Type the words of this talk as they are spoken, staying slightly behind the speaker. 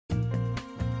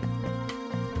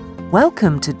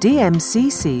Welcome to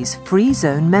DMCC's Free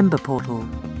Zone member portal.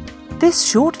 This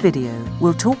short video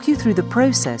will talk you through the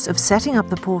process of setting up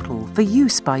the portal for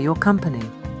use by your company.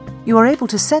 You are able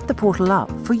to set the portal up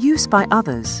for use by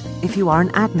others if you are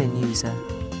an admin user.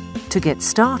 To get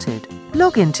started,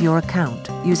 log into your account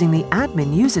using the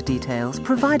admin user details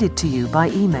provided to you by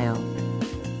email.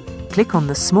 Click on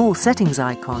the small settings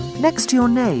icon next to your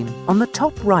name on the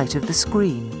top right of the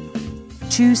screen.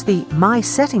 Choose the My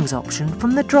Settings option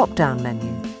from the drop-down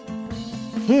menu.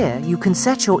 Here you can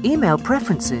set your email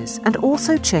preferences and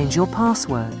also change your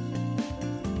password.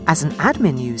 As an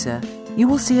admin user, you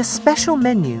will see a special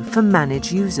menu for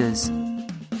Manage Users.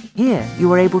 Here you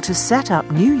are able to set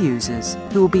up new users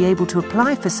who will be able to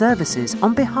apply for services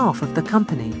on behalf of the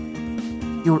company.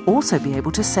 You will also be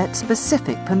able to set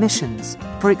specific permissions,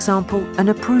 for example, an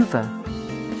approver.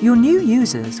 Your new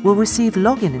users will receive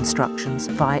login instructions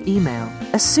via email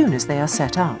as soon as they are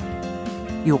set up.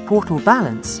 Your portal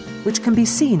balance, which can be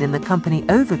seen in the Company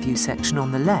Overview section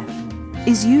on the left,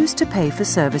 is used to pay for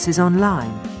services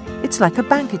online. It's like a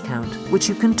bank account which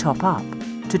you can top up.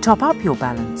 To top up your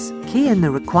balance, key in the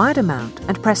required amount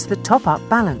and press the Top Up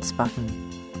Balance button.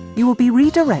 You will be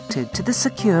redirected to the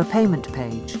Secure Payment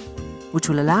page, which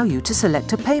will allow you to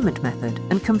select a payment method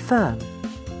and confirm.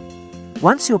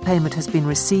 Once your payment has been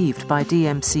received by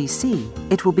DMCC,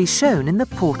 it will be shown in the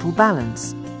portal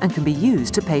balance and can be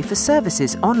used to pay for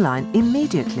services online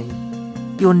immediately.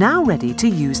 You're now ready to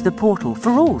use the portal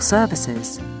for all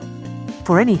services.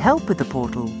 For any help with the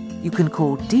portal, you can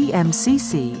call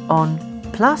DMCC on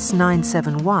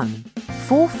 +971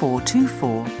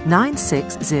 4424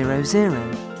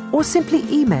 9600 or simply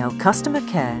email customer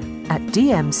care@dmcc.ae.